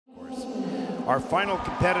Our final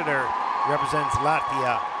competitor represents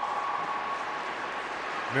Latvia.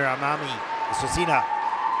 Miriama, SOSINA,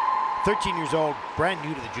 13 years old, brand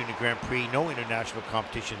new to the Junior Grand Prix, no international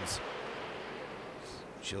competitions.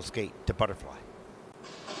 She'll skate to butterfly.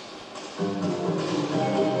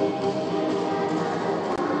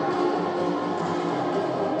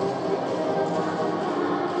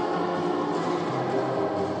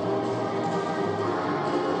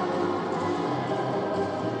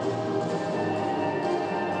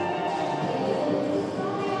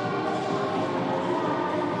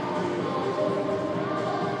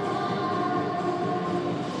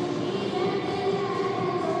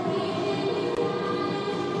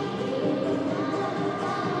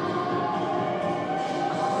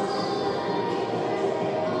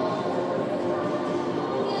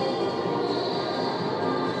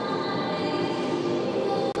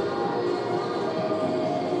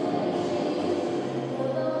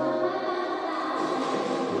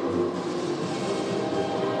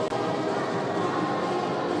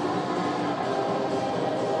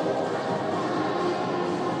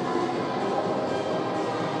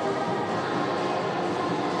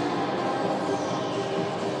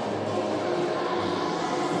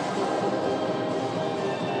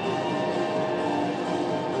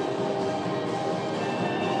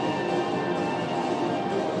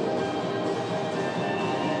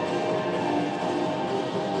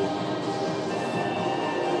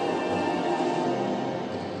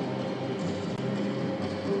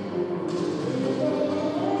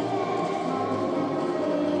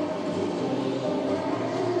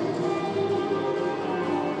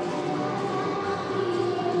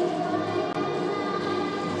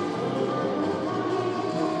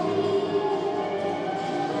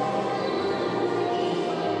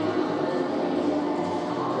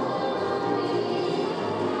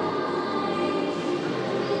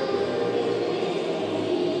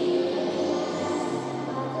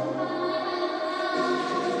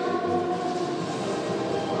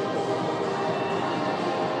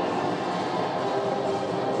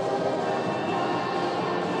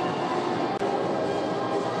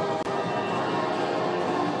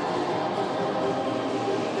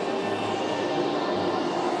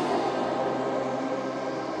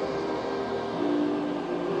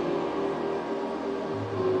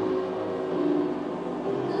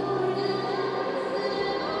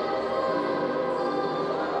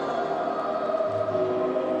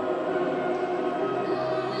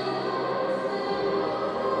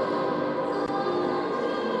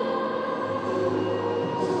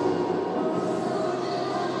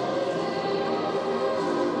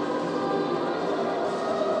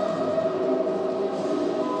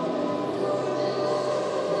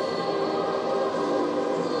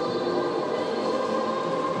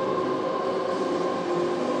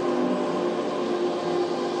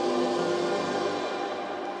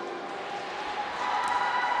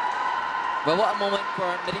 Well, what a moment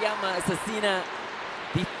for Miriama SOSINA,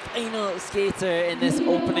 the final skater in this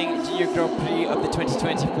opening Junior Grand Prix of the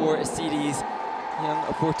 2024 series. Young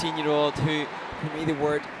 14-year-old who made the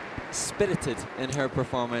word spirited in her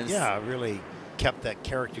performance. Yeah, really kept that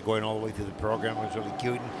character going all the way through the program. It was really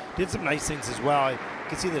cute and did some nice things as well. I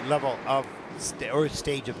can see the level of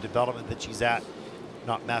stage of development that she's at,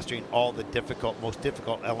 not mastering all the most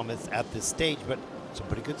difficult elements at this stage, but some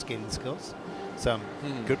pretty good skating skills, some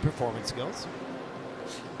good performance skills.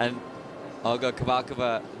 And Olga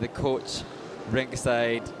Kovalkova, the coach,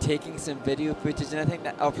 ringside, taking some video footage, and I think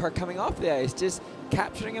that of her coming off the ice, just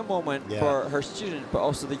capturing a moment for her student, but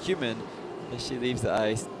also the human, as she leaves the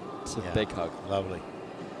ice. It's a big hug. Lovely.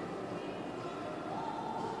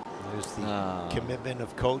 There's the commitment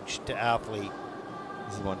of coach to athlete.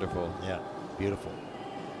 This is wonderful. Yeah, beautiful.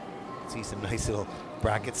 See some nice little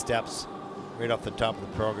bracket steps right off the top of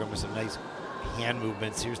the program with some nice hand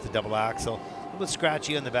movements. Here's the double axel. A little bit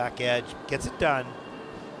scratchy on the back edge. Gets it done,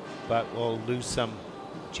 but we'll lose some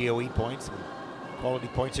GOE points, some quality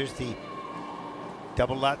points. Here's the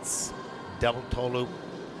double LATs, double toe loop.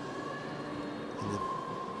 In the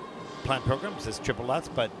plan program it says triple LATs,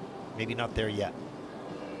 but maybe not there yet.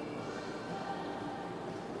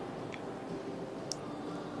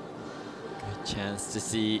 Good chance to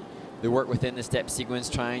see the work within the step sequence,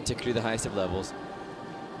 trying to accrue the highest of levels.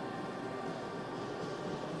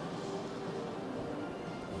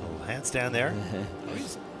 Handstand there. I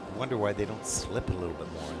always wonder why they don't slip a little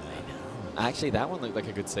bit more in that. I know. Actually, that one looked like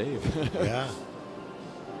a good save. Yeah.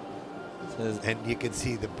 And you can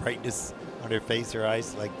see the brightness on her face, her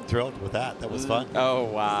eyes, like thrilled with that. That was fun. Oh,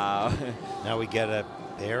 wow. Now we get a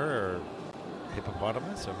bear or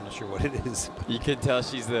hippopotamus. I'm not sure what it is. You can tell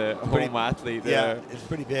she's the home athlete there. Yeah, it's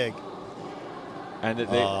pretty big. And that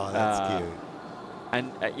that's cute.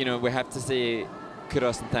 And you know, we have to say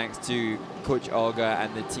kudos and thanks to Coach Olga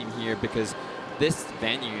and the team here, because this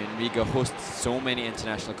venue in Riga hosts so many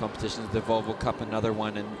international competitions, the Volvo Cup, another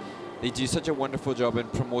one, and they do such a wonderful job in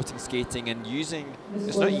promoting skating and using.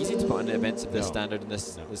 It's not easy to put on events of this standard in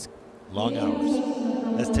this long hours.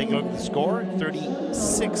 Let's take a look at the score.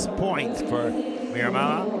 36 points for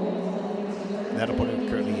Miriama. That'll put him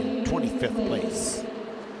currently in 25th place.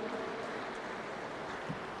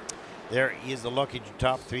 There is the look at your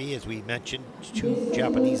top three, as we mentioned. 2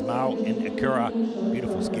 Japanese, Mao and Akira.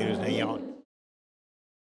 Beautiful skaters. Now,